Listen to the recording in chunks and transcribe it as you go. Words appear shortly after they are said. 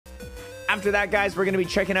After that, guys, we're going to be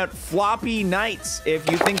checking out Floppy Nights. If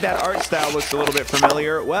you think that art style looks a little bit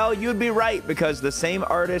familiar, well, you'd be right, because the same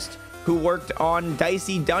artist who worked on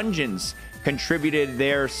Dicey Dungeons contributed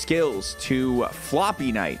their skills to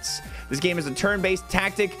Floppy Nights. This game is a turn-based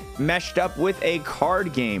tactic meshed up with a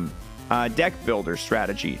card game deck builder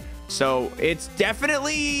strategy. So it's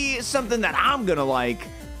definitely something that I'm going to like.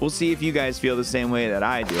 We'll see if you guys feel the same way that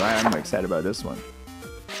I do. I'm excited about this one.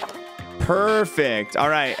 Perfect. All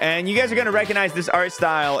right. And you guys are going to recognize this art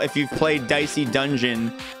style if you've played Dicey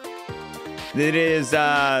Dungeon. It is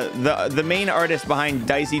the main artist behind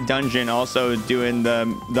Dicey Dungeon also doing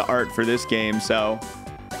the art for this game. So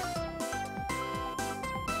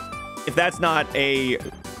if that's not a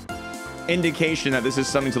indication that this is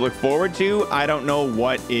something to look forward to, I don't know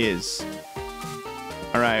what is.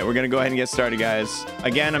 All right, we're going to go ahead and get started, guys.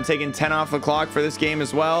 Again, I'm taking 10 off the clock for this game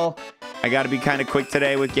as well. I got to be kind of quick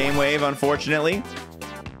today with GameWave, unfortunately.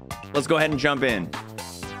 Let's go ahead and jump in.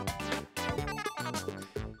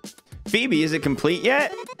 Phoebe, is it complete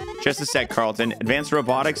yet? Just a sec, Carlton. Advanced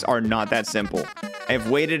robotics are not that simple. I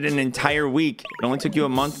have waited an entire week. It only took you a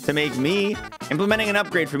month to make me. Implementing an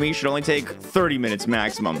upgrade for me should only take 30 minutes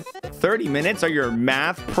maximum. 30 minutes? Are your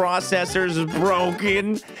math processors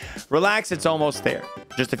broken? Relax, it's almost there.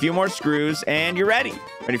 Just a few more screws and you're ready.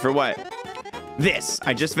 Ready for what? This.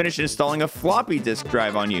 I just finished installing a floppy disk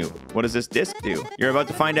drive on you. What does this disk do? You're about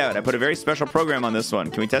to find out. I put a very special program on this one.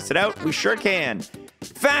 Can we test it out? We sure can.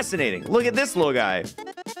 Fascinating. Look at this little guy.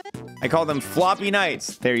 I call them Floppy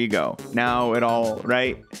Nights. There you go. Now it all,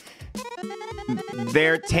 right?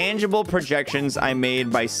 They're tangible projections I made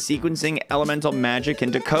by sequencing elemental magic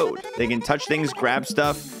into code. They can touch things, grab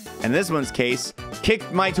stuff, and in this one's case,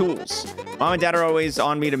 kick my tools. Mom and Dad are always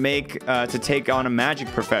on me to take on a magic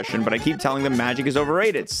profession, but I keep telling them magic is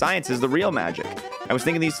overrated. Science is the real magic. I was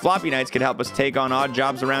thinking these Floppy Nights could help us take on odd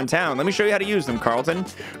jobs around town. Let me show you how to use them, Carlton.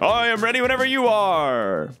 I am ready whenever you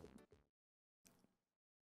are.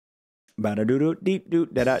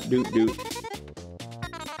 Ba-da-doo-doo-deep-doo-da-da-doo-doo.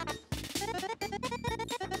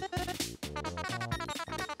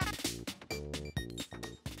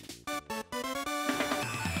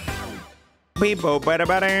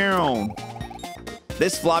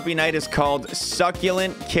 This Floppy Night is called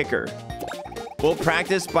Succulent Kicker. We'll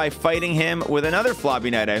practice by fighting him with another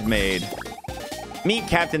Floppy Night I've made. Meet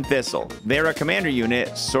Captain Thistle. They're a commander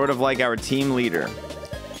unit, sort of like our team leader.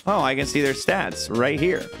 Oh, I can see their stats right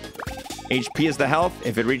here. HP is the health.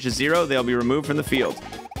 If it reaches 0, they'll be removed from the field.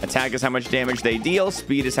 Attack is how much damage they deal.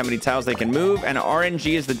 Speed is how many tiles they can move. And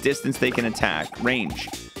RNG is the distance they can attack. Range.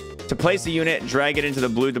 To place a unit, drag it into the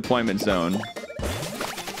blue deployment zone.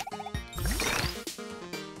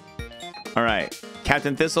 All right.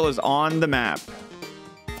 Captain Thistle is on the map.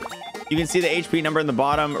 You can see the HP number in the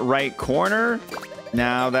bottom right corner.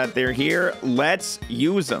 Now that they're here, let's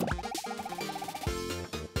use them.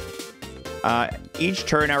 Each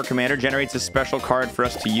turn, our commander generates a special card for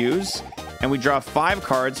us to use, and we draw 5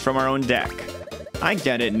 cards from our own deck. I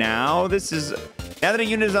get it now. Now that a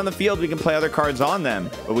unit is on the field, we can play other cards on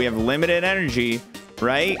them, but we have limited energy,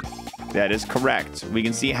 right? That is correct. We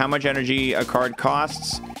can see how much energy a card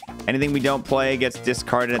costs. Anything we don't play gets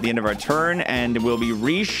discarded at the end of our turn and will be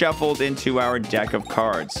reshuffled into our deck of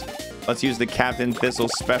cards. Let's use the Captain Thistle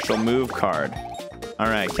special move card. All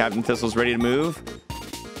right, Captain Thistle's ready to move.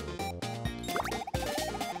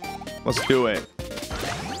 Let's do it.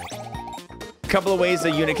 A couple of ways a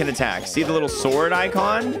unit can attack. See the little sword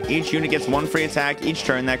icon? Each unit gets 1 free attack each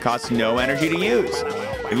turn that costs no energy to use.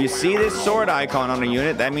 If you see this sword icon on a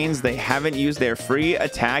unit, that means they haven't used their free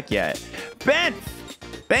attack yet. Ben,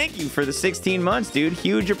 thank you for the 16 months, dude.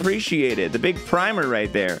 Huge appreciated. The big primer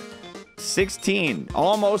right there. 16.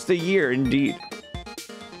 Almost a year, indeed.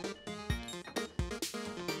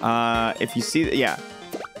 If you see... yeah.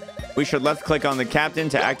 We should left click on the captain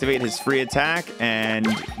to activate his free attack and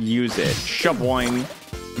use it. Shaboing.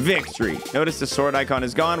 Victory. Notice the sword icon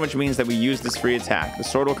is gone, which means that we use this free attack. The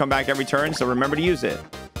sword will come back every turn, so remember to use it.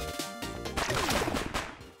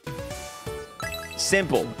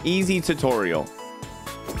 Simple. Easy tutorial.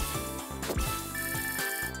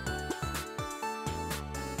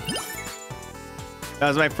 That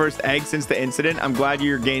was my first egg since the incident. I'm glad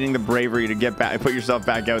you're gaining the bravery to get back, put yourself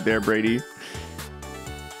back out there, Brady.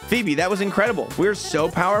 Phoebe, that was incredible. We're so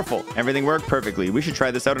powerful. Everything worked perfectly. We should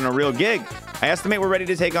try this out on a real gig. I estimate we're ready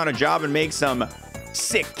to take on a job and make some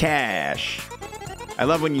sick cash. I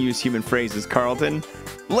love when you use human phrases, Carlton.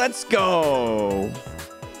 Let's go.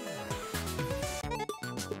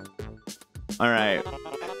 All right.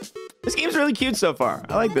 This game's really cute so far.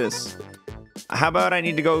 I like this. How about I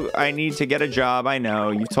need to get a job? I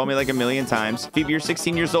know. You've told me like a million times. Phoebe, you're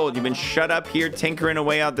 16 years old. You've been shut up here tinkering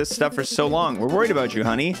away out this stuff for so long. We're worried about you,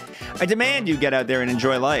 honey. I demand you get out there and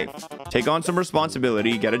enjoy life. Take on some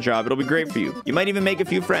responsibility, get a job. It'll be great for you. You might even make a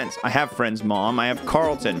few friends. I have friends, Mom. I have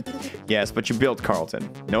Carlton. Yes, but you built Carlton.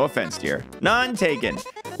 No offense, dear. None taken.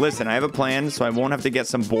 Listen, I have a plan, so I won't have to get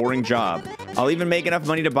some boring job. I'll even make enough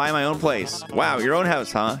money to buy my own place. Wow, your own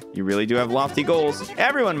house, huh? You really do have lofty goals.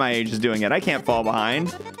 Everyone my age is doing it. I can't fall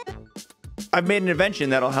behind. I've made an invention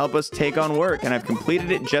that'll help us take on work, and I've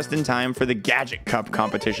completed it just in time for the Gadget Cup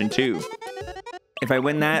competition, too. If I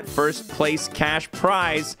win that first place cash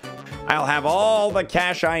prize, I'll have all the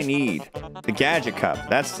cash I need. The Gadget Cup.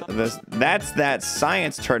 That's that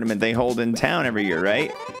science tournament they hold in town every year,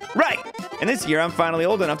 right? Right! And this year, I'm finally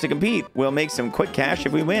old enough to compete. We'll make some quick cash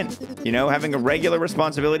if we win. You know, having regular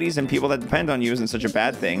responsibilities and people that depend on you isn't such a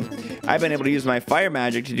bad thing. I've been able to use my fire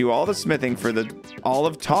magic to do all the smithing for all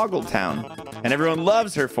of Toggletown. And everyone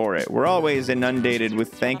loves her for it. We're always inundated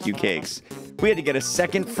with thank you cakes. We had to get a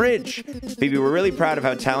second fridge. Phoebe, we're really proud of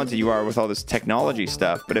how talented you are with all this technology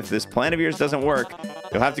stuff. But if this plan of yours doesn't work,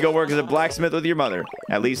 you'll have to go work as a blacksmith with your mother.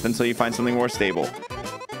 At least until you find something more stable.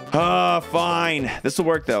 Fine. This will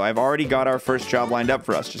work, though. I've already got our first job lined up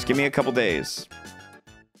for us. Just give me a couple days.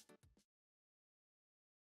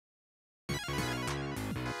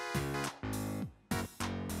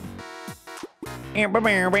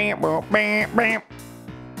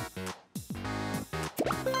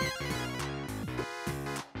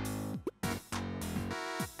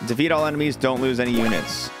 Defeat all enemies, don't lose any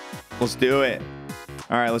units. Let's do it.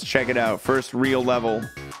 All right, let's check it out. First real level,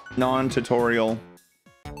 non-tutorial.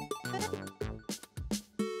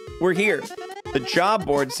 We're here. The job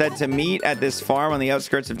board said to meet at this farm on the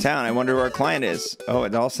outskirts of town. I wonder who our client is. Oh,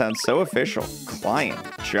 it all sounds so official. Client,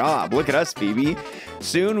 job. Look at us, Phoebe.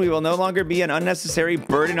 Soon we will no longer be an unnecessary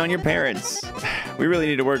burden on your parents. We really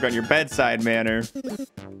need to work on your bedside manner.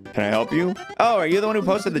 Can I help you? Oh, are you the one who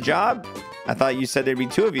posted the job? I thought you said there'd be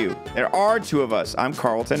two of you. There are two of us. I'm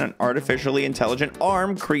Carlton, an artificially intelligent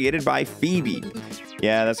arm created by Phoebe.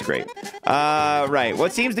 Yeah, that's great. Right.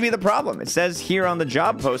 What seems to be the problem? It says here on the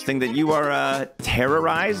job posting that you are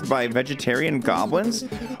terrorized by vegetarian goblins.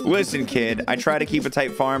 Listen, kid, I try to keep a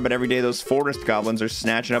tight farm, but every day those forest goblins are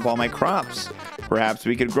snatching up all my crops. Perhaps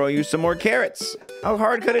we could grow you some more carrots. How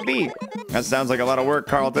hard could it be? That sounds like a lot of work,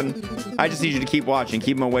 Carlton. I just need you to keep watching.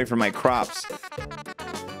 Keep them away from my crops.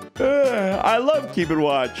 I love keeping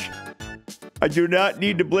watch. I do not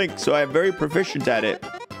need to blink, so I am very proficient at it.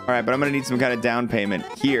 All right, but I'm going to need some kind of down payment.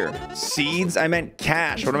 Here. Seeds? I meant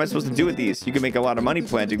cash. What am I supposed to do with these? You can make a lot of money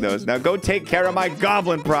planting those. Now go take care of my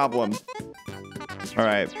goblin problem. All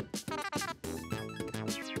right.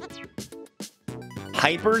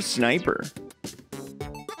 Hyper Sniper.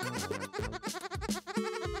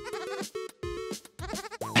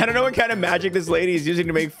 I don't know what kind of magic this lady is using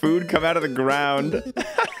to make food come out of the ground.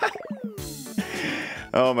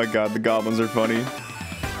 Oh my god, the goblins are funny.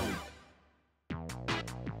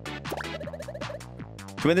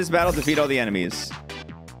 To win this battle, defeat all the enemies.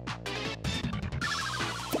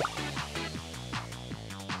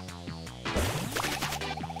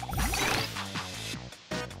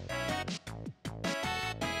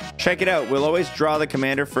 Check it out. We'll always draw the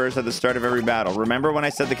commander first at the start of every battle. Remember when I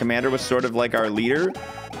said the commander was sort of like our leader?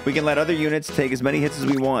 We can let other units take as many hits as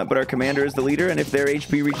we want, but our commander is the leader, and if their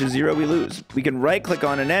HP reaches 0, we lose. We can right-click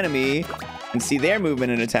on an enemy and see their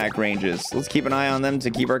movement and attack ranges. Let's keep an eye on them to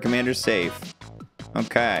keep our commander safe.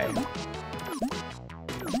 Okay.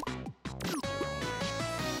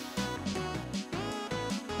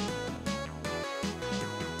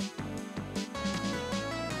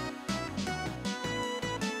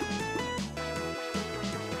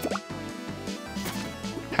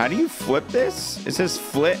 How do you flip this? It says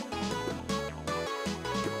flip.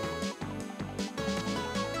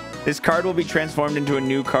 This card will be transformed into a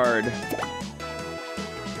new card.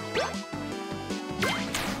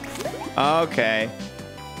 Okay.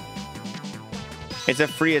 It's a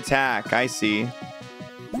free attack. I see.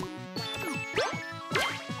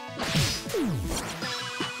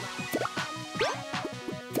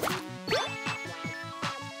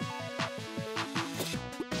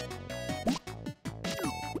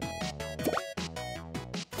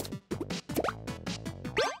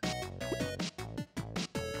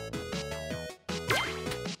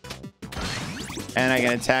 And I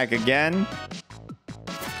can attack again.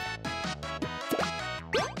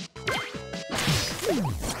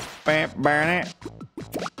 Burn it.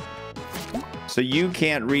 So you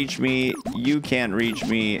can't reach me, you can't reach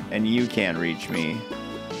me, and you can't reach me.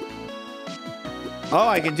 Oh,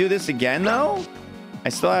 I can do this again, though? I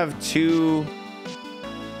still have 2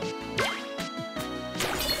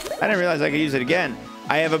 I didn't realize I could use it again.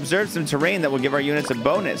 I have observed some terrain that will give our units a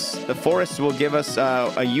bonus. The forest will give us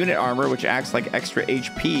a unit armor, which acts like extra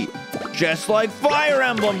HP. Just like Fire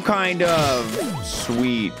Emblem, kind of.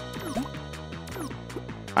 Sweet.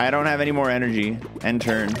 I don't have any more energy. End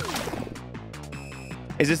turn.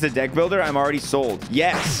 Is this the deck builder? I'm already sold.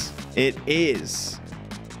 Yes, it is.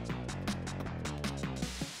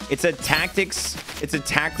 It's a tactics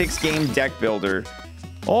game deck builder.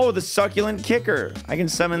 Oh, the succulent kicker. I can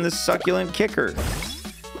summon the succulent kicker.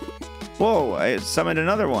 Whoa, I summoned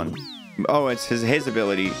another one. Oh, it's his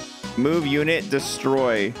ability. Move unit,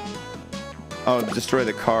 destroy. Oh, destroy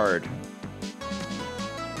the card.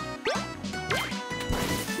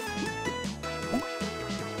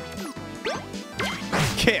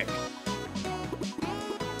 Kick.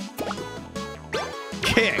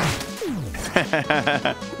 Kick.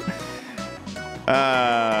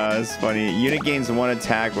 It's funny. Unit gains 1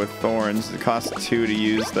 attack with thorns. It costs 2 to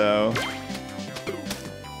use, though.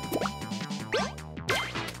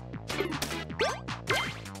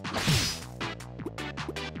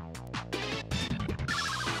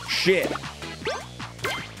 Shit.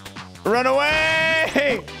 Run away!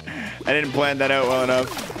 I didn't plan that out well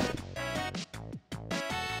enough.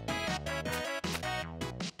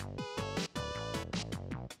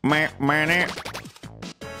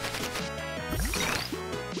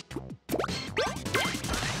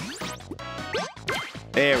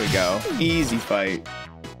 There we go. Easy fight.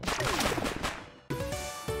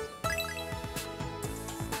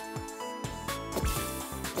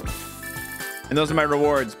 And those are my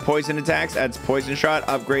rewards. Poison attacks adds poison shot.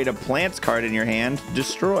 Upgrade a plants card in your hand.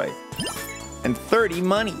 Destroy. And 30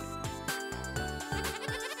 money.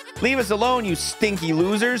 Leave us alone, you stinky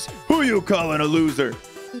losers. Who you calling a loser?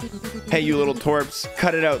 Hey, you little twerps.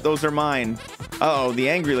 Cut it out. Those are mine. Uh-oh, the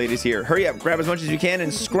angry lady's here. Hurry up. Grab as much as you can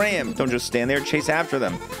and scram. Don't just stand there. Chase after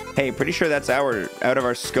them. Hey, pretty sure that's out of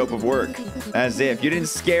our scope of work. As if. You didn't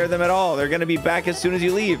scare them at all. They're going to be back as soon as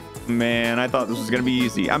you leave. Man, I thought this was going to be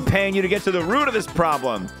easy. I'm paying you to get to the root of this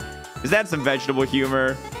problem. Is that some vegetable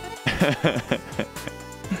humor?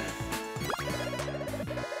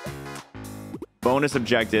 Bonus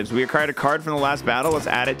objectives. We acquired a card from the last battle. Let's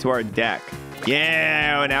add it to our deck.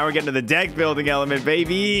 Yeah, now we're getting to the deck building element,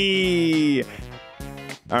 baby.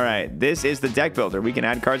 All right, this is the deck builder. We can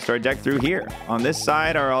add cards to our deck through here. On this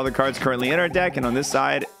side are all the cards currently in our deck, and on this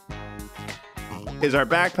side is our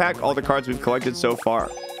backpack, all the cards we've collected so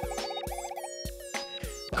far.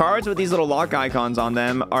 Cards with these little lock icons on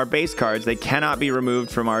them are base cards. They cannot be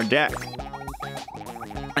removed from our deck.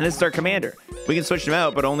 And this is our commander. We can switch them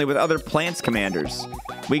out, but only with other plants commanders.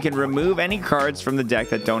 We can remove any cards from the deck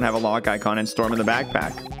that don't have a lock icon and store them in the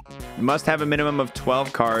backpack. You must have a minimum of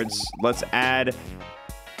 12 cards. Let's add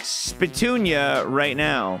Spitunia right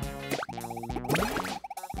now.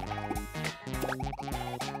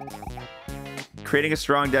 Creating a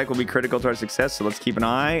strong deck will be critical to our success, so let's keep an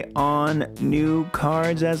eye on new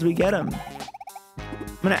cards as we get them.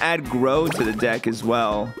 I'm going to add Grow to the deck as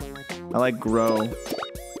well. I like Grow.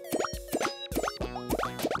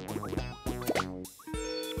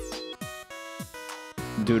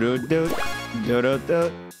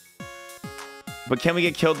 But can we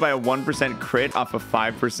get killed by a 1% crit off a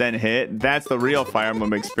 5% hit? That's the real Fire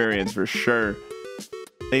Emblem experience for sure.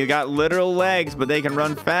 They got literal legs, but they can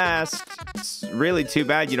run fast. It's really too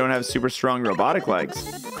bad you don't have super strong robotic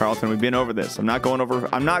legs. Carlton, we've been over this. I'm not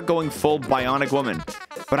going full bionic woman,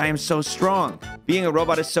 but I am so strong. Being a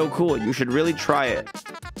robot is so cool. You should really try it.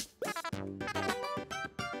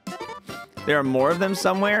 There are more of them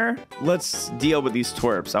somewhere. Let's deal with these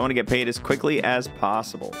twerps. I want to get paid as quickly as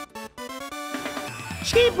possible.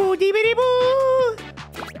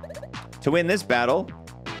 To win this battle,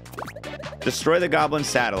 destroy the goblin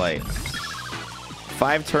satellite.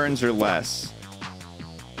 5 turns or less.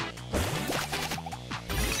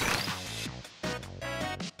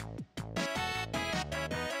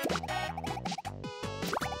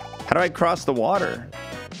 How do I cross the water?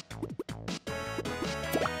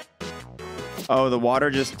 Oh, the water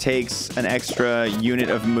just takes an extra unit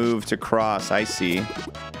of move to cross. I see.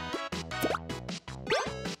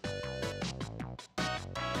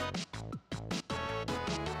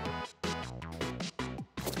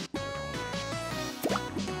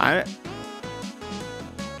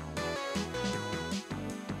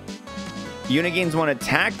 Unit gains 1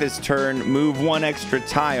 attack this turn. Move 1 extra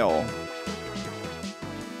tile.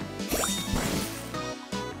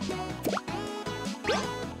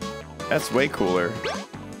 That's way cooler.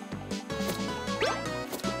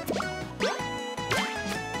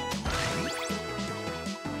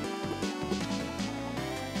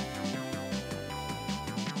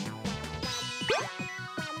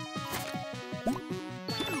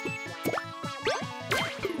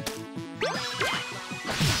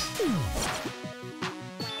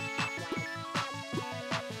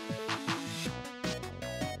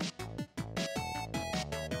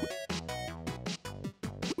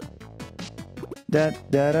 I'm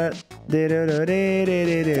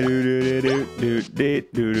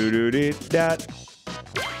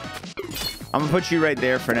gonna put you right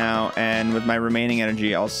there for now, and with my remaining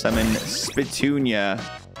energy, I'll summon Spittoon.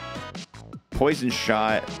 Poison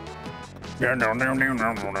shot. I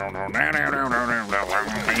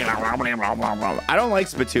don't like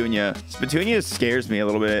Spittoon. Spittoon scares me a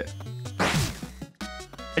little bit.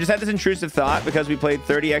 I just had this intrusive thought because we played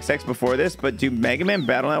 30XX before this, but do Mega Man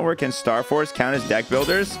Battle Network and Star Force count as deck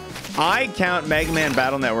builders? I count Mega Man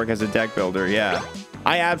Battle Network as a deck builder, yeah.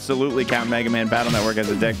 I absolutely count Mega Man Battle Network as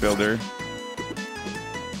a deck builder.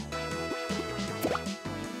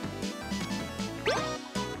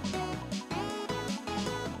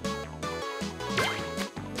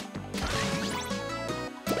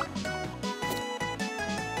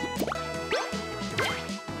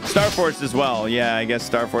 Star Force as well. Yeah, I guess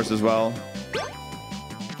Star Force as well.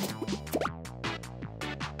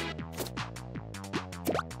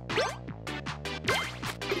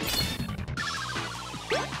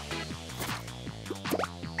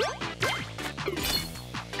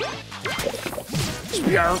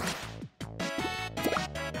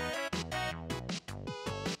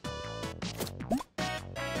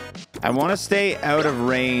 I want to stay out of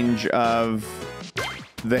range of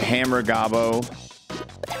the Hammer Gobbo.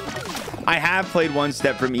 I have played One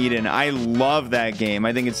Step from Eden. I love that game.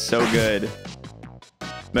 I think it's so good.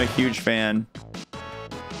 I'm a huge fan.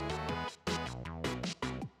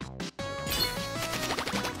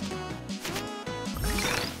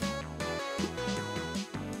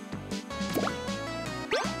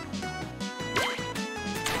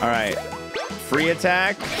 All right. Free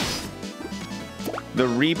attack. The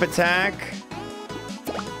Reap attack.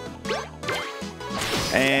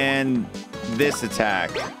 And this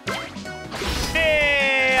attack.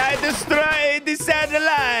 Hey, I destroyed the satellites.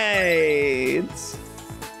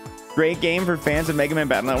 Great game for fans of Mega Man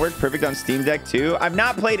Battle Network. Perfect on Steam Deck too. I've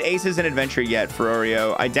not played Aces and Adventure yet for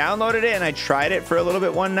Oreo. I downloaded it and I tried it for a little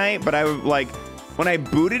bit one night, but I was like, when I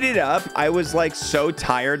booted it up, I was like so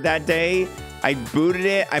tired that day. I booted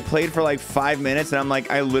it. I played for like 5 minutes and I'm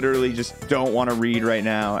like, I literally just don't want to read right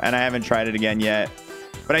now. And I haven't tried it again yet.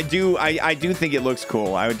 But I do think it looks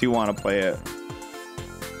cool. I do want to play it.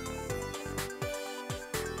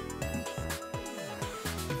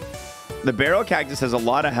 The barrel cactus has a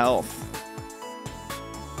lot of health.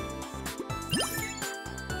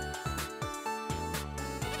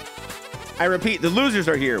 I repeat, the losers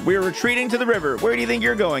are here. We are retreating to the river. Where do you think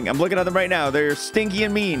you're going? I'm looking at them right now. They're stinky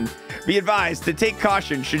and mean. Be advised to take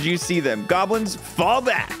caution should you see them. Goblins, fall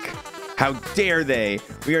back. How dare they?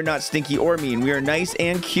 We are not stinky or mean. We are nice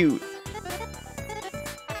and cute.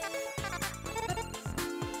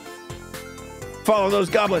 Follow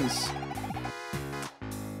those goblins.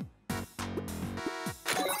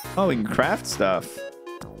 Oh, we can craft stuff.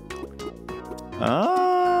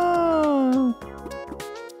 Oh.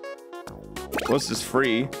 Well, this is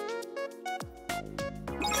free.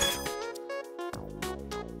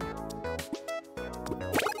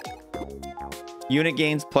 Unit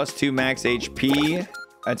gains +2 max HP.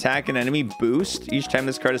 Attack an enemy boost. Each time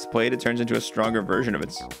this card is played, it turns into a stronger version of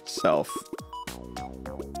itself.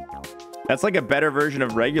 That's like a better version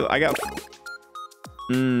of regular. I got...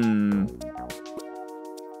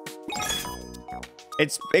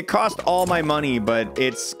 It cost all my money, but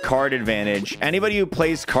it's card advantage. Anybody who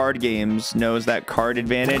plays card games knows that card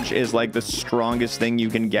advantage is like the strongest thing you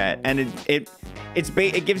can get. And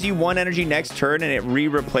it gives you 1 energy next turn and it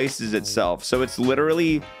replaces itself. So it's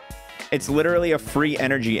literally a free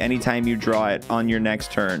energy anytime you draw it on your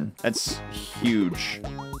next turn. That's huge.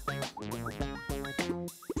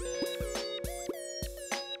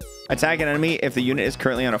 Attack an enemy if the unit is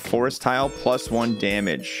currently on a forest tile, +1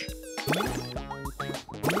 damage.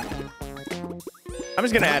 I'm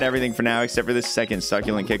just gonna add everything for now except for this second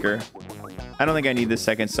succulent kicker. I don't think I need this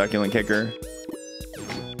second succulent kicker.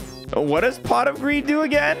 What does Pot of Greed do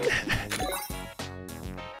again?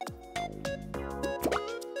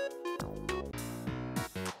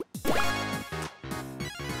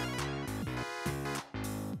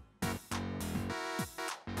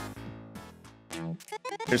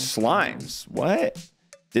 There's slimes. What?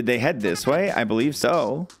 Did they head this way? I believe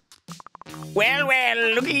so. Well,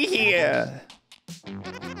 looky here.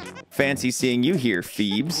 Fancy seeing you here,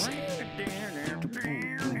 Phoebes.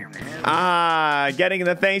 Ah, getting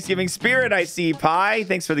the Thanksgiving spirit, I see, Pie.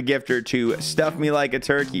 Thanks for the gifter to stuff me like a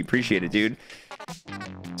turkey. Appreciate it, dude.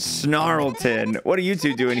 Snarlton, what are you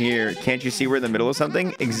two doing here? Can't you see we're in the middle of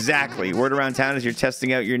something? Exactly. Word around town is you're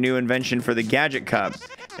testing out your new invention for the Gadget Cup.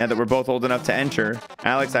 Now that we're both old enough to enter.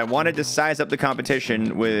 Alex, I wanted to size up the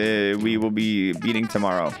competition we will be beating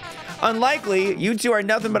tomorrow. Unlikely. You two are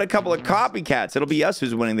nothing but a couple of copycats. It'll be us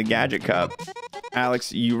who's winning the Gadget Cup.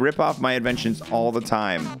 Alex, you rip off my inventions all the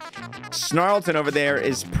time. Snarlton over there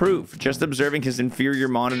is proof. Just observing his inferior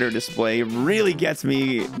monitor display really gets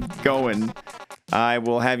me going. I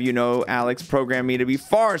will have you know, Alex programmed me to be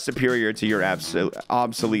far superior to your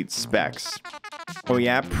obsolete specs. Oh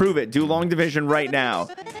yeah? Prove it. Do long division right now.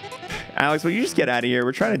 Alex, will you just get out of here?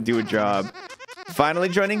 We're trying to do a job. Finally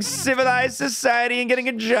joining civilized society and getting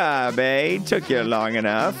a job, eh? Took you long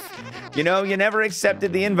enough. You know, you never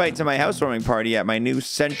accepted the invite to my housewarming party at my new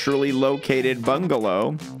centrally located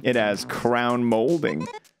bungalow. It has crown molding.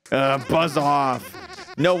 Buzz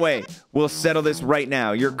off. No way. We'll settle this right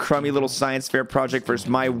now. Your crummy little science fair project versus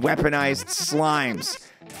my weaponized slimes.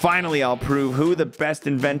 Finally, I'll prove who the best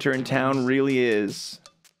inventor in town really is.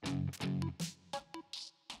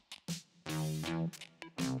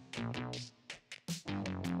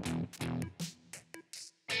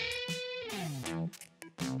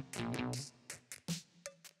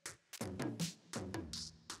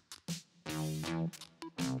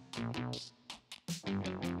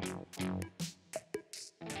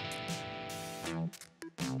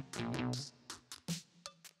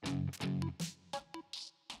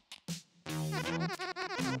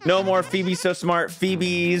 No more Phoebe so smart.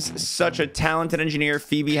 Phoebe's such a talented engineer.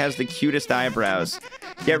 Phoebe has the cutest eyebrows.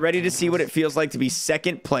 Get ready to see what it feels like to be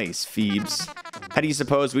second place, Phoebes. How do you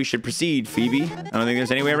suppose we should proceed, Phoebe? I don't think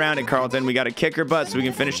there's any way around it, Carlton. We got to kick her butt so we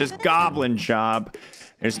can finish this goblin job.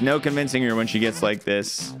 There's no convincing her when she gets like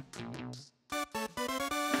this.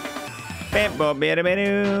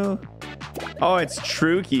 Oh, it's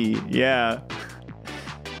Trukey. Yeah.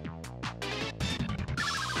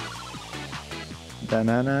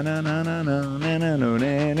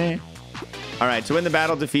 Alright, to win the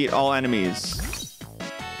battle, defeat all enemies.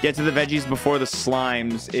 Get to the veggies before the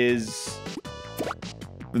slimes is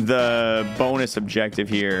the bonus objective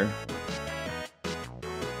here.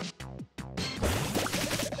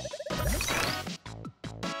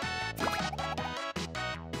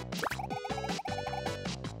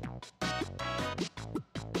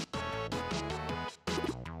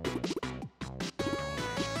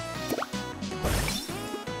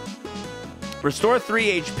 Restore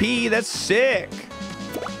 3 HP. That's sick.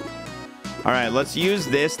 All right, let's use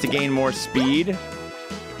this to gain more speed.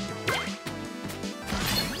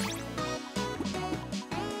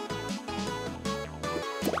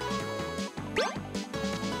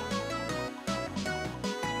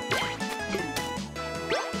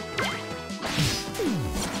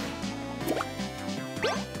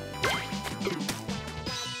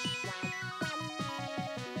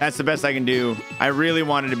 That's the best I can do. I really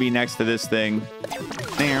wanted to be next to this thing.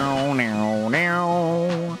 Now, now,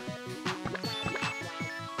 now.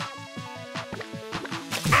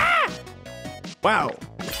 Ah! Wow.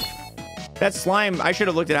 That slime, I should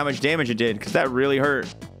have looked at how much damage it did, because that really hurt.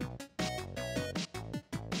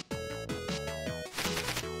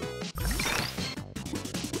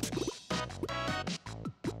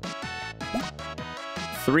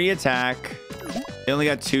 Three attack. They only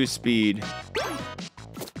got 2 speed.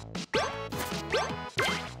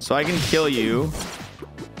 So I can kill you.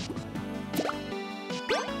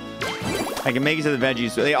 I can make it to the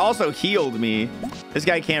veggies. So they also healed me. This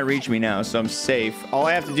guy can't reach me now, so I'm safe. All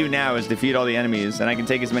I have to do now is defeat all the enemies, and I can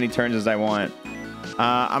take as many turns as I want.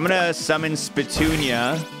 I'm gonna summon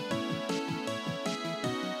Spitunia.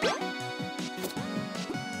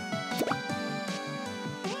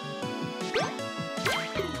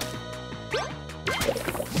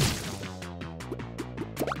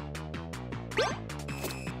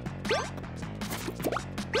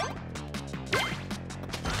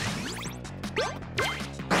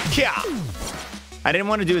 I didn't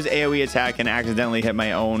want to do his AoE attack and accidentally hit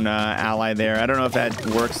my own ally there. I don't know if that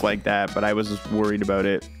works like that, but I was just worried about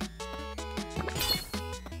it.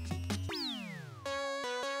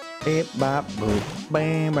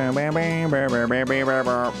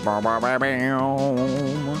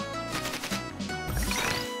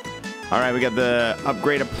 All right, we got the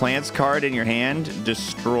upgrade a plants card in your hand.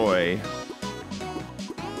 Destroy.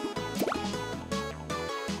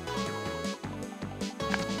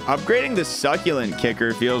 Upgrading the succulent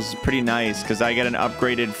kicker feels pretty nice because I get an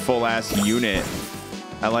upgraded full-ass unit.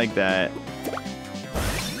 I like that.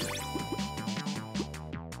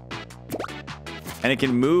 And it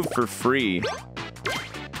can move for free.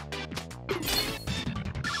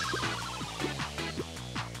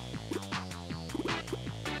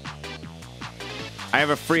 I have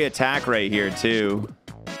a free attack right here, too.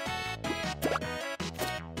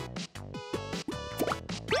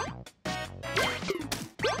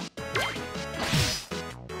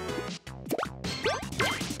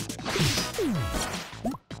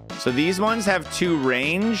 So these ones have 2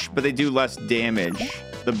 range, but they do less damage.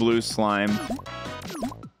 The blue slime.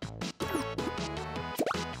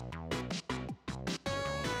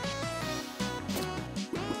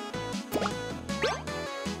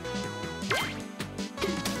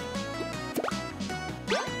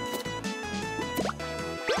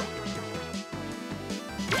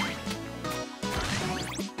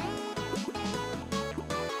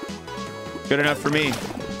 Good enough for me.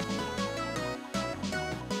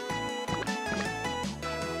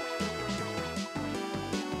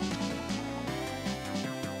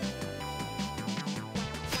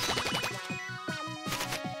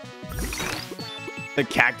 The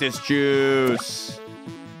cactus juice.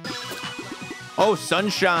 Oh,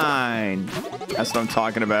 sunshine. That's what I'm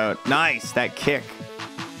talking about. Nice. That kick.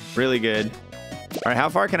 Really good. All right, how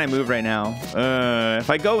far can I move right now? If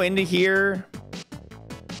I go into here,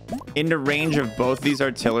 into range of both these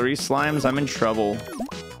artillery slimes, I'm in trouble.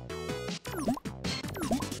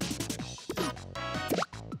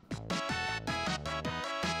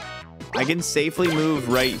 I can safely move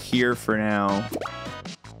right here for now.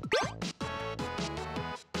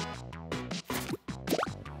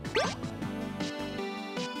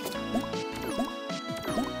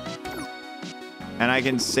 And I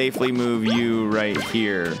can safely move you right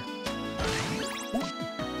here.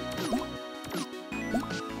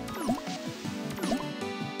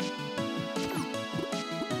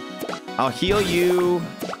 I'll heal you.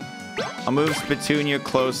 I'll move Spitunia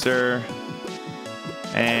closer.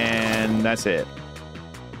 And that's it.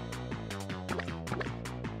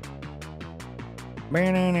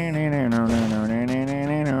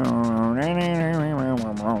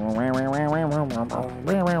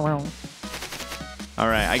 All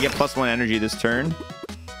right, I get +1 energy this turn.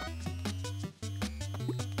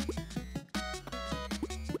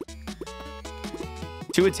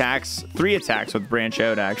 Two attacks, 3 attacks with branch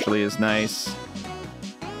out actually is nice.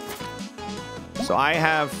 So I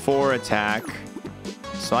have 4 attack.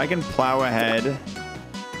 So I can plow ahead.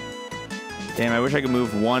 Damn, I wish I could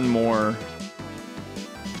move 1 more.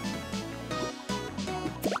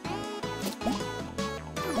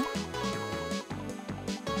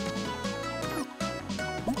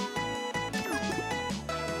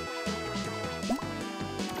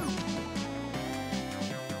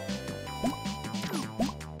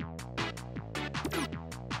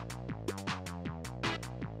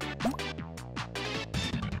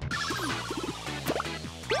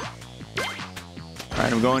 All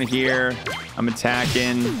right, I'm going here. I'm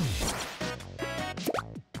attacking.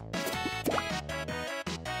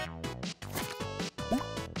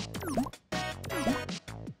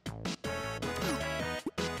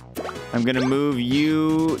 I'm gonna move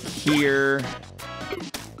you here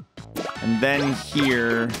and then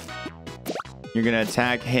here. You're gonna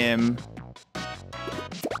attack him.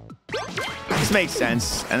 This makes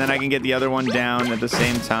sense. And then I can get the other one down at the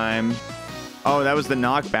same time. Oh, that was the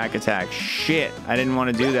knockback attack. Shit, I didn't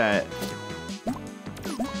want to do that.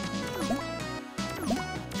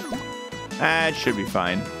 That should be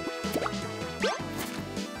fine.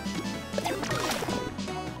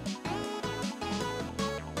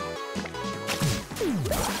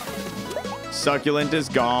 Succulent is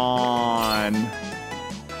gone.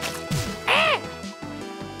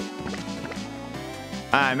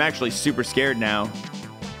 I'm actually super scared now.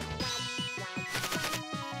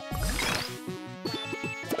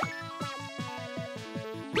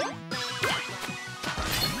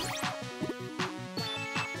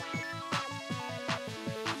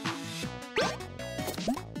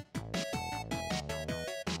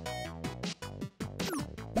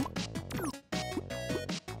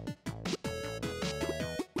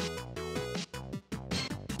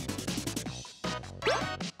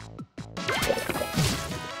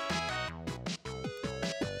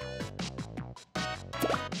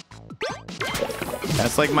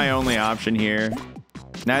 That's like my only option here.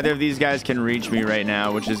 Neither of these guys can reach me right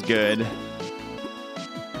now, which is good.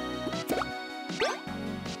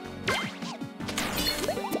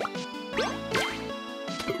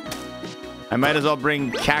 I might as well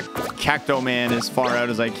bring Cacto Man as far out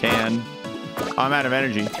as I can. Oh, I'm out of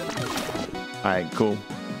energy. All right, cool.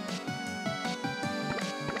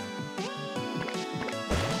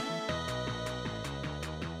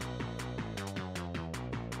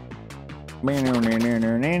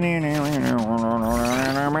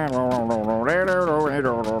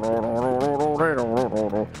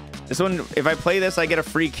 This one, if I play this, I get a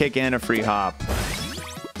free kick and a free hop.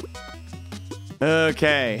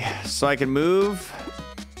 Okay, so I can move.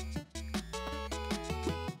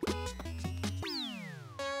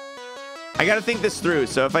 I gotta think this through.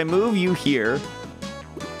 So if I move you here,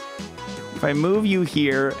 If I move you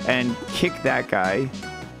here and kick that guy,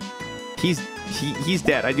 he's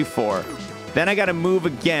dead. I do 4. Then I got to move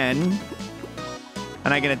again,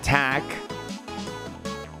 and I can attack.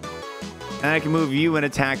 And I can move you and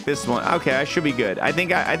attack this one. Okay, I should be good. I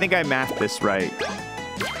think I mathed this right.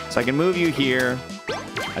 So I can move you here,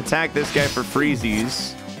 attack this guy for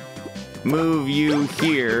freezies, move you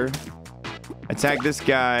here, attack this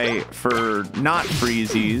guy for not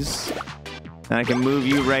freezies, and I can move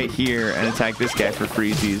you right here and attack this guy for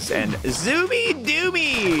freezies, and zoomy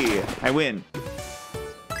doomy! I win.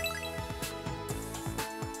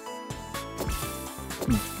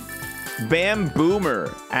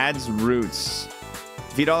 Bamboomer adds roots.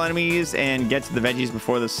 Defeat all enemies and get to the veggies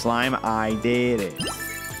before the slime. I did it.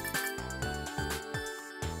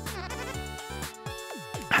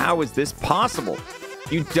 How is this possible?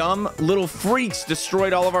 You dumb little freaks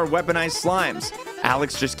destroyed all of our weaponized slimes.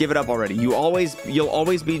 Alex, just give it up already. You'll always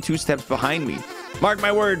be 2 steps behind me. Mark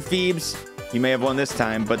my word, Phoebes. You may have won this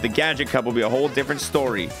time, but the Gadget Cup will be a whole different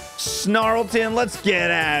story. Snarlton, let's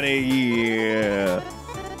get out of here.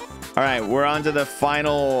 All right, we're on to the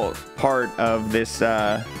final part of this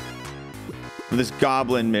this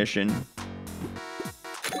goblin mission.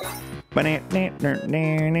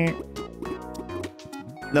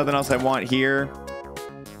 Nothing else I want here.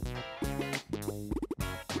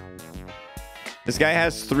 This guy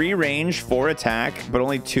has 3 range, 4 attack, but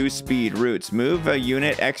only 2 speed. Roots. Move a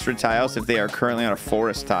unit extra tiles if they are currently on a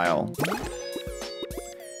forest tile.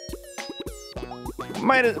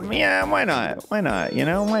 Yeah, why not? Why not? You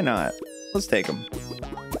know, why not? Let's take them.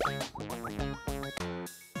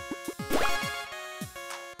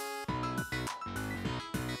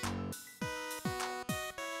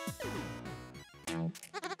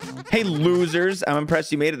 Hey, losers. I'm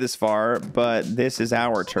impressed you made it this far, but this is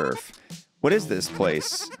our turf. What is this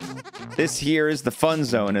place? This here is the fun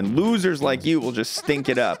zone, and losers like you will just stink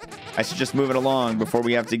it up. I should just move it along before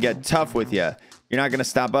we have to get tough with you. You're not going to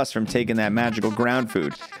stop us from taking that magical ground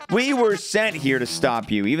food. We were sent here to stop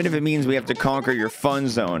you, even if it means we have to conquer your fun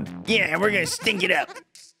zone. Yeah, we're going to stink it up.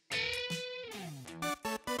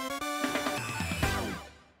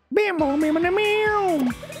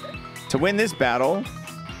 To win this battle,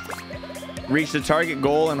 reach the target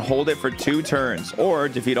goal and hold it for 2 turns, or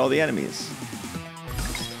defeat all the enemies.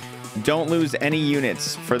 Don't lose any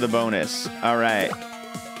units for the bonus. All right.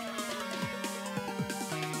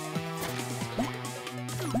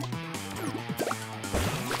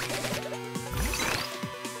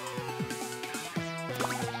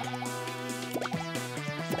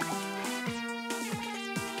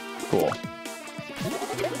 Cool.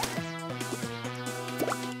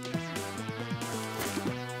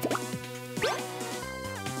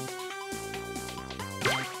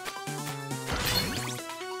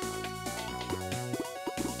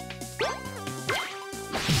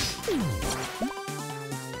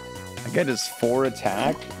 That guy does 4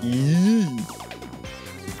 attack. Yee.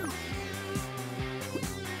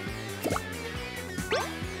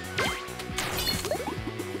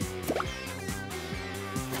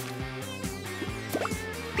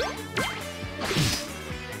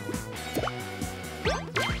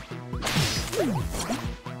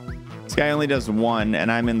 This guy only does 1,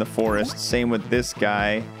 and I'm in the forest. Same with this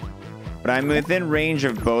guy. But I'm within range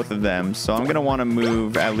of both of them, so I'm going to want to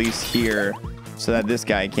move at least here so that this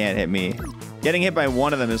guy can't hit me. Getting hit by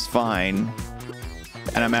one of them is fine.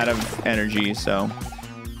 And I'm out of energy, so...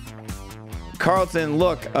 Carlton,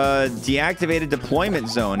 look, a deactivated deployment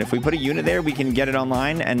zone. If we put a unit there, we can get it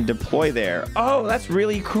online and deploy there. Oh, that's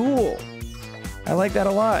really cool. I like that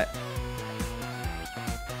a lot.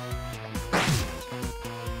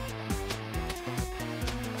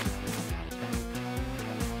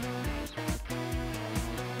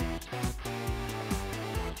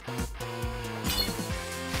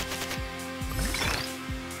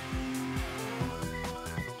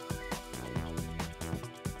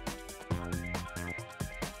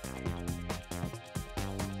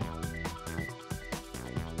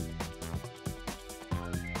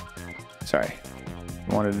 Sorry.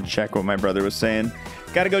 I wanted to check what my brother was saying.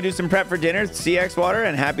 Gotta go do some prep for dinner. See xwater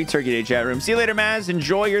and happy Turkey Day chat room. See you later, Maz.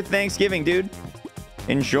 Enjoy your Thanksgiving, dude.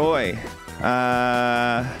 Enjoy.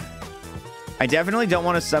 I definitely don't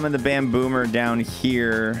want to summon the Bamboomer down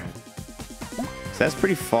here. So that's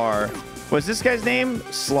pretty far. What's this guy's name?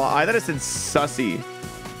 I thought it said Sussy.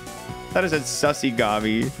 I thought it said Sussy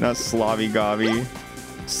Gobby, not Slavy Gobby.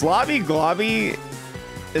 Slavy Globby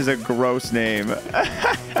is a gross name.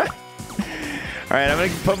 All right, I'm going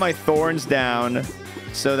to put my thorns down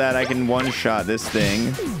so that I can one-shot this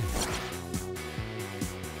thing.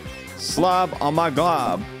 Slob on my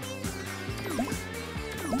glob.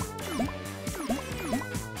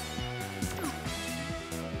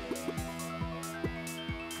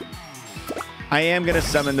 I am going to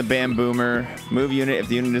summon the Bamboomer. Move unit. If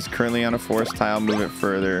the unit is currently on a forest tile, move it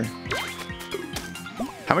further.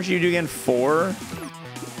 How much do you do again? 4?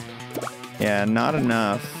 Yeah, not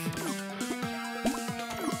enough.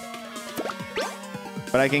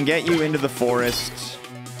 But I can get you into the forest.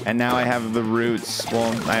 And now I have the roots.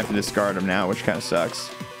 Well, I have to discard them now, which kind of sucks.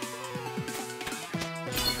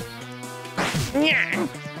 Yeah.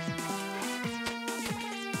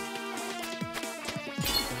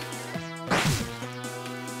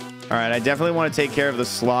 All right, I definitely want to take care of the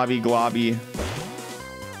Slobby Globby.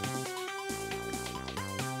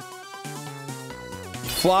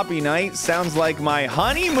 Floppy night sounds like my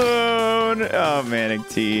honeymoon. Oh, Manic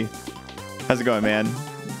T. How's it going, man?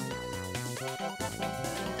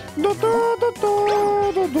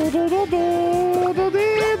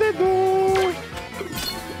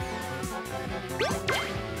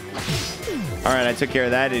 All right, I took care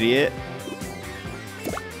of that idiot.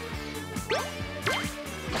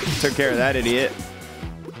 Took care of that idiot.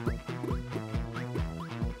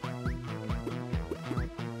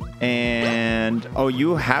 And oh,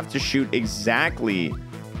 you have to shoot exactly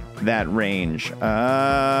that range.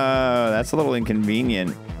 That's a little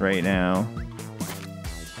inconvenient right now.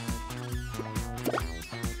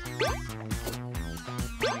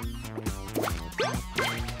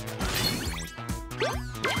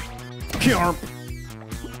 Yarp.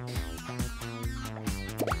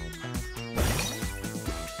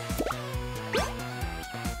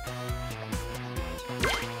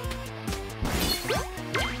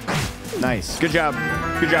 Nice. Good job.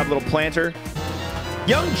 Good job, little planter.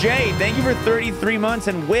 Young Jay, thank you for 33 months.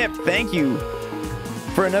 And Whip, thank you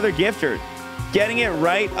for another gifter. Getting it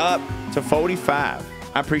right up to 45.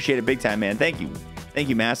 I appreciate it big time, man. Thank you. Thank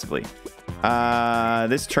you massively.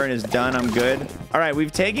 This turn is done. I'm good. All right,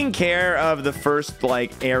 we've taken care of the first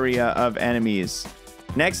like area of enemies.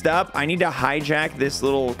 Next up, I need to hijack this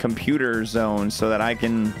little computer zone so that I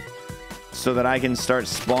can start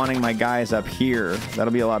spawning my guys up here.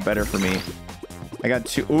 That'll be a lot better for me. I got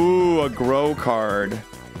 2. Ooh, a grow card.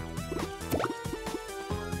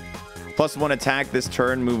 +1 attack this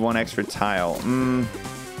turn. Move 1 extra tile.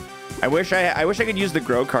 I wish I could use the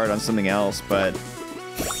grow card on something else, but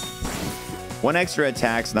 1 extra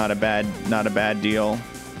attack's not a bad deal.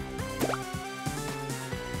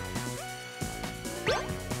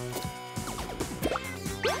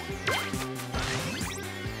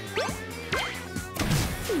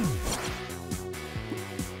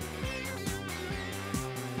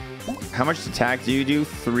 How much attack do you do?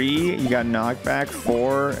 3. You got knockback.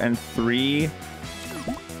 4 and 3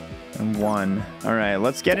 and 1. All right,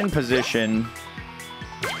 let's get in position.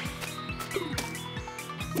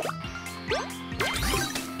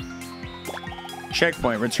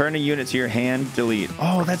 Checkpoint. Return a unit to your hand. Delete.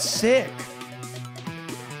 Oh, that's sick.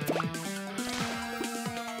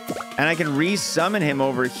 And I can resummon him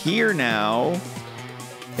over here now.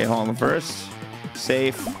 Okay, hold on first.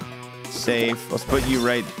 Safe. Safe. Let's put you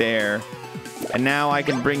right there. And now I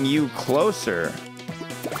can bring you closer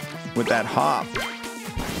with that hop.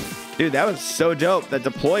 Dude, that was so dope. That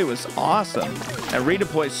deploy was awesome. That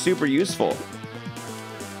redeploy is super useful.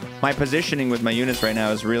 My positioning with my units right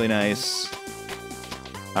now is really nice.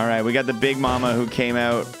 All right, we got the big mama who came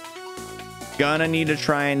out. Gonna need to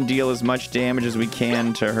try and deal as much damage as we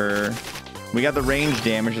can to her. We got the range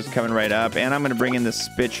damage that's coming right up. And I'm gonna bring in the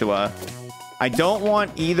spatula. I don't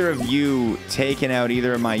want either of you taking out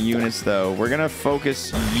either of my units, though. We're going to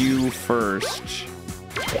focus you first.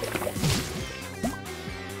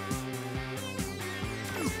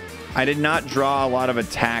 I did not draw a lot of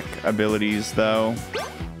attack abilities, though.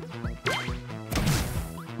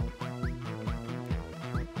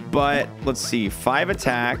 But, let's see. 5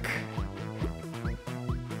 attack.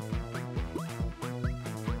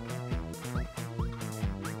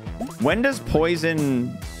 When does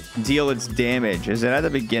poison deal its damage? Is it at the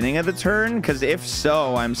beginning of the turn? Because if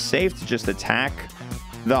so, I'm safe to just attack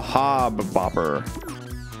the Hobobber.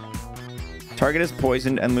 Target is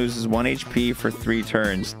poisoned and loses 1 HP for 3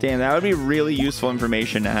 turns. Damn, that would be really useful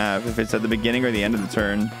information to have if it's at the beginning or the end of the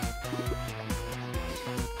turn.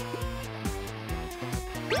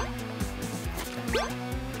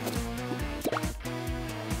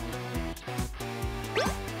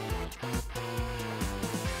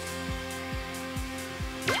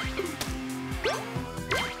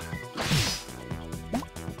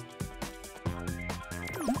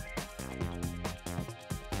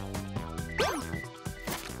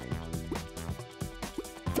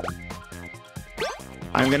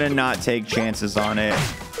 I'm gonna not take chances on it.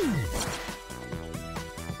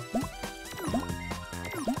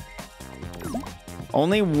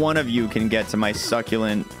 Only one of you can get to my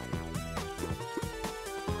succulent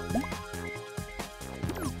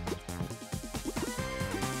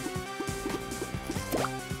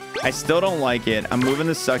I still don't like it. I'm moving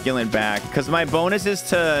the succulent back because my bonus is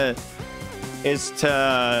to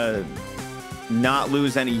not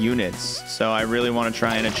lose any units. So I really want to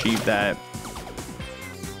try and achieve that.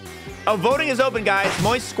 Oh, voting is open, guys.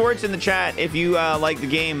 Moist Squirts in the chat if you like the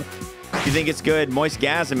game. If you think it's good. Moist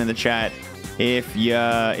Gasm in the chat if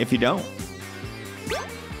you don't.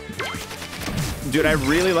 Dude, I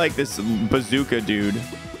really like this bazooka, dude.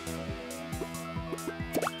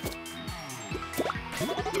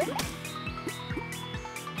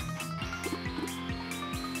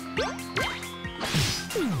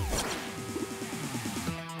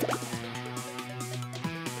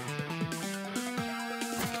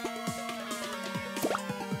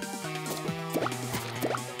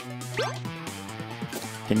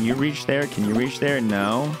 Can you reach there? Can you reach there?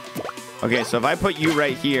 No. Okay, so if I put you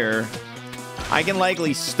right here, I can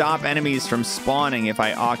likely stop enemies from spawning if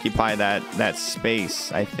I occupy that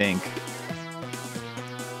space, I think.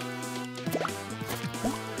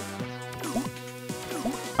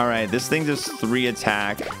 All right, this thing does 3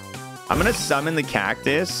 attack. I'm gonna summon the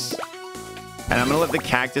cactus, and I'm gonna let the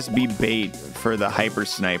cactus be bait for the hyper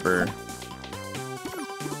sniper.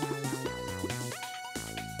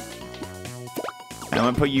 And I'm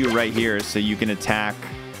gonna put you right here so you can attack.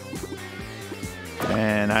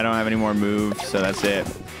 And I don't have any more moves, so that's it.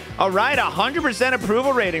 All right, 100%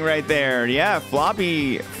 approval rating right there. Yeah,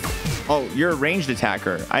 Floppy. Oh, you're a ranged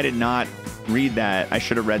attacker. I did not read that. I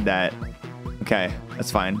should have read that. Okay, that's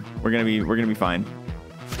fine. We're gonna be fine.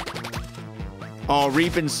 Oh,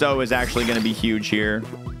 Reap and Sow is actually gonna be huge here.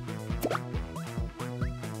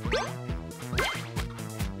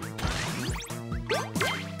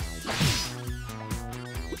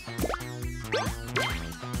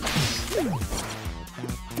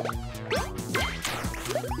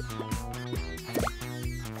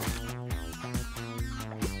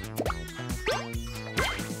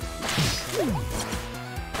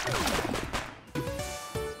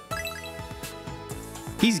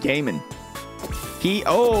 He's gaming.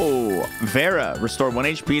 Oh, Vera. Restore 1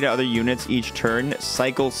 HP to other units each turn.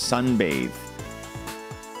 Cycle Sunbathe.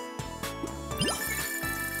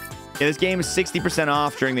 Yeah, this game is 60%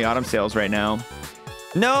 off during the autumn sales right now.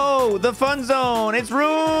 No, the fun zone. It's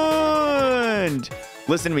ruined.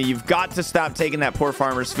 Listen to me. You've got to stop taking that poor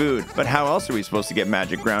farmer's food. But how else are we supposed to get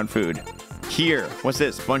magic ground food? Here. What's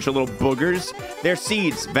this? Bunch of little boogers? They're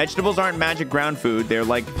seeds. Vegetables aren't magic ground food. They're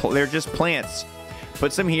just plants.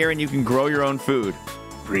 Put some here and you can grow your own food.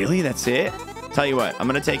 Really? That's it? Tell you what, I'm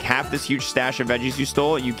going to take half this huge stash of veggies you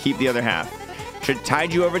stole. You keep the other half. Should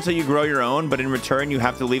tide you over till you grow your own, but in return, you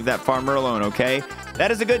have to leave that farmer alone, okay? That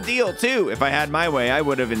is a good deal, too. If I had my way, I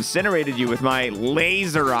would have incinerated you with my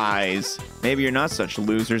laser eyes. Maybe you're not such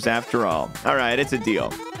losers after all. All right, it's a deal.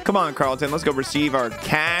 Come on, Carlton. Let's go receive our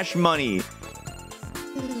cash money.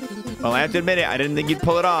 Well, I have to admit it. I didn't think you'd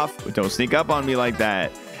pull it off. But don't sneak up on me like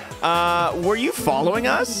that. Were you following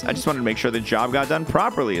us? I just wanted to make sure the job got done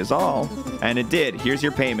properly is all. And it did. Here's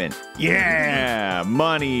your payment. Yeah,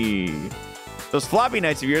 money. Those floppy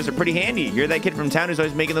nights of yours are pretty handy. You're that kid from town who's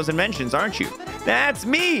always making those inventions, aren't you? That's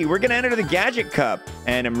me. We're going to enter the Gadget Cup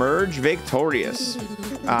and emerge victorious.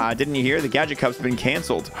 Didn't you hear? The Gadget Cup's been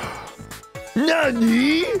canceled.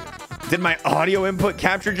 Nani? Did my audio input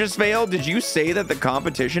capture just fail? Did you say that the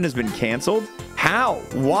competition has been canceled? How?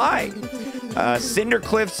 Why?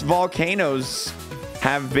 Cindercliff's volcanoes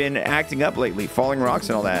have been acting up lately, falling rocks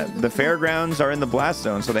and all that. The fairgrounds are in the blast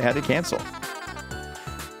zone, so they had to cancel.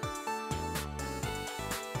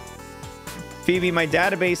 Phoebe, my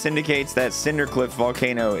database indicates that Cindercliff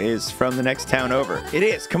volcano is from the next town over. It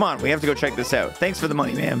is. Come on, we have to go check this out. Thanks for the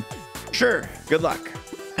money, ma'am. Sure. Good luck.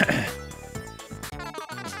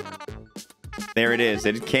 There it is.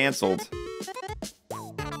 It canceled.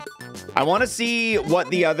 I want to see what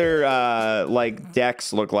the other like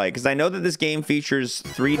decks look like, because I know that this game features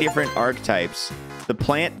 3 different archetypes: the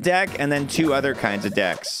plant deck and then 2 other kinds of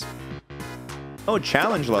decks. Oh,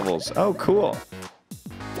 challenge levels. Oh, cool.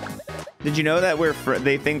 Did you know that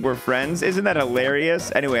they think we're friends? Isn't that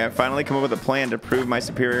hilarious? Anyway, I've finally come up with a plan to prove my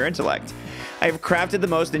superior intellect. I have crafted the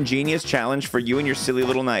most ingenious challenge for you and your silly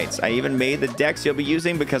little knights. I even made the decks you'll be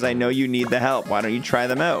using because I know you need the help. Why don't you try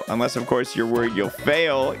them out? Unless, of course, you're worried you'll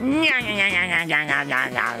fail. I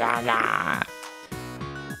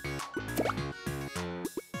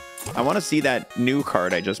want to see that new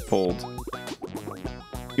card I just pulled.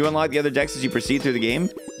 You unlock the other decks as you proceed through the game?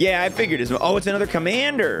 Yeah, I figured as well. Oh, it's another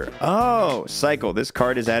commander. Oh, Cycle. This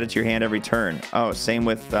card is added to your hand every turn. Oh, same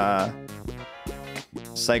with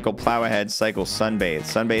Cycle Plow Ahead, Cycle Sunbathe.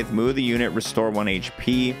 Sunbathe, move the unit, restore 1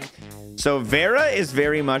 HP. So Vera is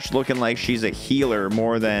very much looking like she's a healer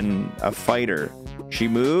more than a fighter. She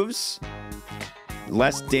moves.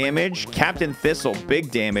 Less damage. Captain Thistle, big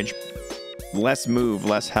damage. Less move,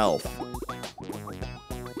 less health.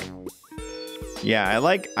 Yeah, I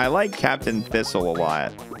like Captain Thistle a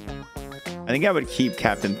lot. I think I would keep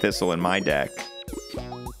Captain Thistle in my deck.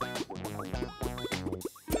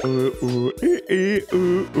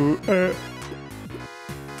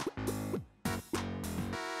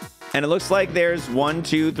 And it looks like there's 1,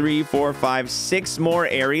 2, 3, 4, 5, 6 more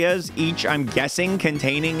areas, each, I'm guessing,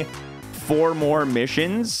 containing 4 more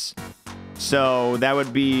missions. So that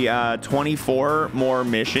would be 24 more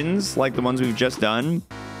missions, like the ones we've just done.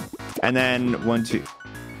 And then 1, 2...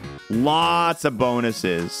 Lots of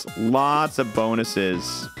bonuses. Lots of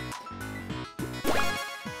bonuses.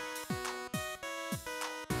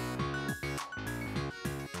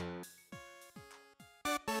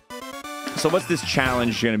 So what's this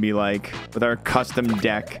challenge going to be like with our custom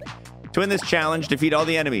deck? To win this challenge, defeat all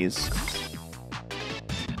the enemies.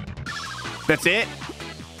 That's it?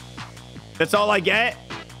 That's all I get?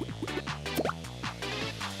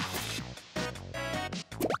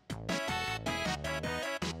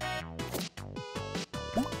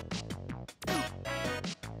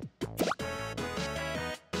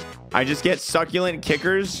 I just get succulent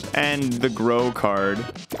kickers and the grow card.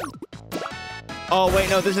 Oh, wait,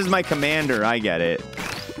 no, this is my commander. I get it.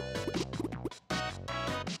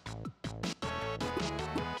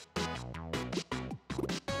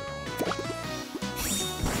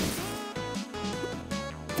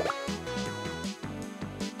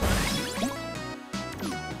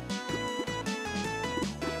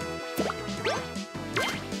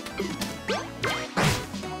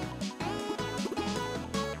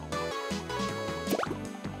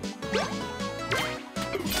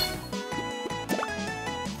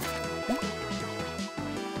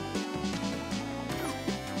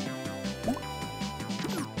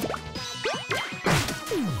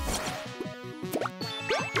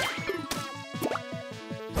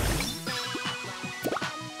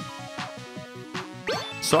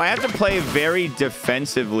 So I have to play very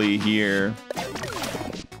defensively here.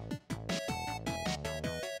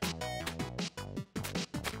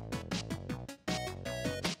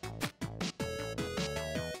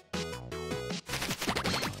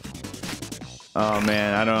 Oh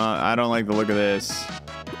man, I don't like the look of this.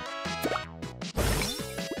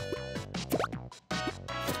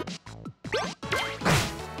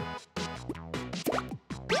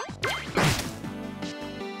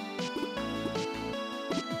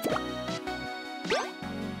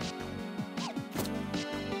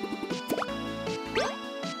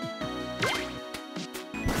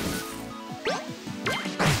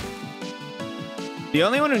 The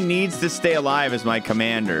only one who needs to stay alive is my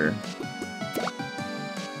commander.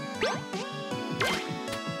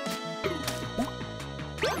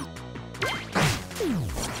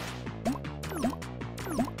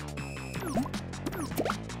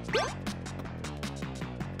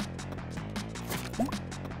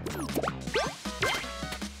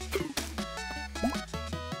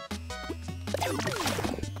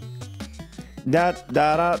 Da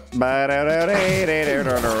da da ba da da da da da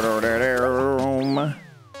da.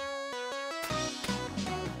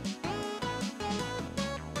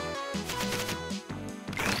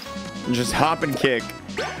 Just hop and kick.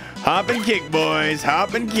 Hop and kick, boys.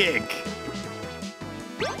 Hop and kick.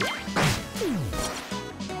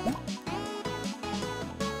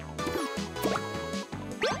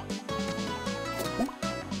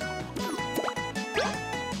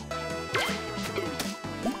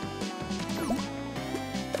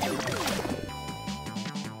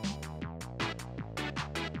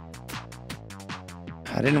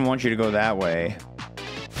 I didn't want you to go that way.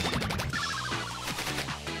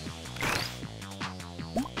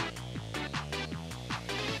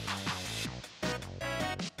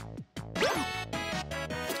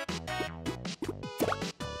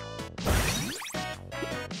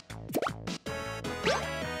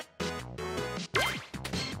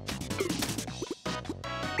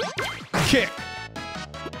 Kick.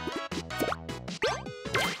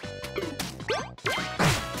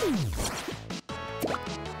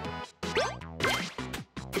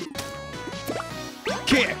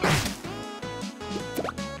 Kick.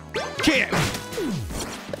 Kick.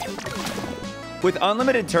 With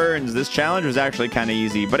unlimited turns, this challenge was actually kind of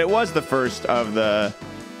easy, but it was the first of the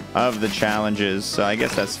challenges, so I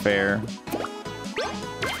guess that's fair.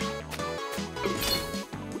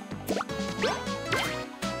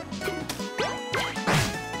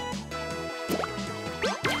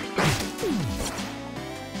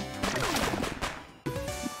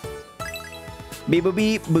 Beep boop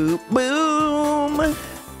beep boop boom.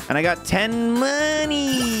 And I got 10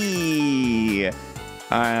 money.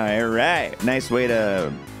 All right. Nice way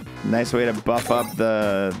to buff up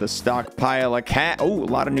the stockpile of cat. Oh, a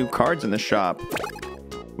lot of new cards in the shop.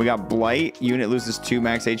 We got Blight. Unit loses 2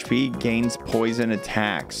 max HP, gains poison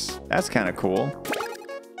attacks. That's kind of cool.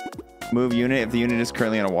 Move unit. If the unit is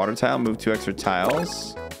currently on a water tile, move 2 extra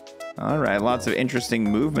tiles. All right, lots of interesting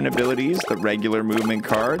movement abilities. The regular movement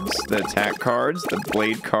cards, the attack cards, the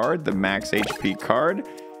blade card, the max HP card.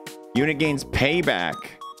 Unit gains payback.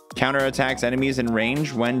 Counterattacks enemies in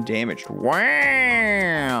range when damaged.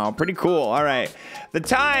 Wow, pretty cool. All right. The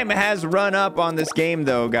time has run up on this game,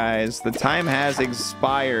 though, guys. The time has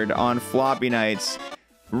expired on Floppy Nights.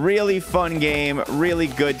 Really fun game. Really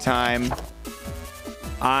good time.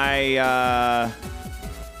 I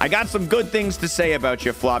got some good things to say about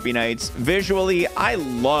you, Floppy Nights. Visually, I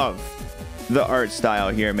love the art style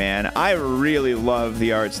here, man. I really love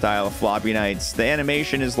the art style of Floppy Nights. The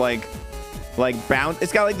animation is like bounce.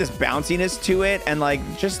 It's got like this bounciness to it, and like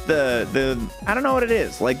just the I don't know what it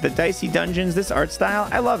is. Like the dicey dungeons, this art style,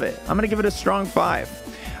 I love it. I'm gonna give it a strong 5.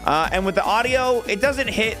 And with the audio, it doesn't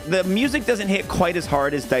hit. The music doesn't hit quite as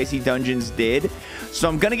hard as Dicey Dungeons did, so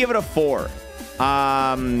I'm gonna give it a 4.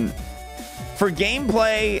 For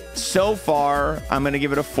gameplay so far, I'm gonna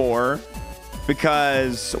give it a 4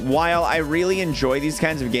 because while I really enjoy these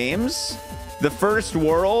kinds of games, the first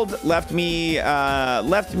world left me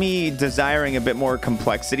desiring a bit more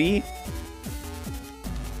complexity.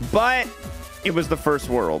 But it was the first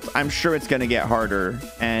world. I'm sure it's gonna get harder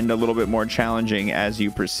and a little bit more challenging as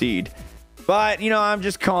you proceed. But, you know, I'm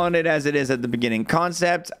just calling it as it is at the beginning.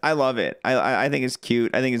 Concept, I love it. I think it's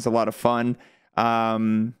cute. I think it's a lot of fun.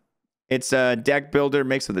 It's a deck builder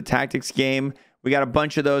mixed with a tactics game. We got a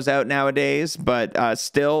bunch of those out nowadays, but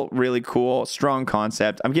still really cool. Strong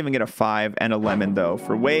concept. I'm giving it a 5 and a lemon, though,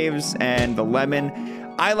 for Waves and the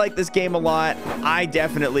lemon. I like this game a lot. I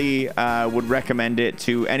definitely would recommend it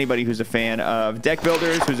to anybody who's a fan of deck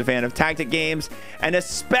builders, who's a fan of tactic games, and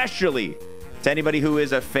especially to anybody who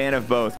is a fan of both.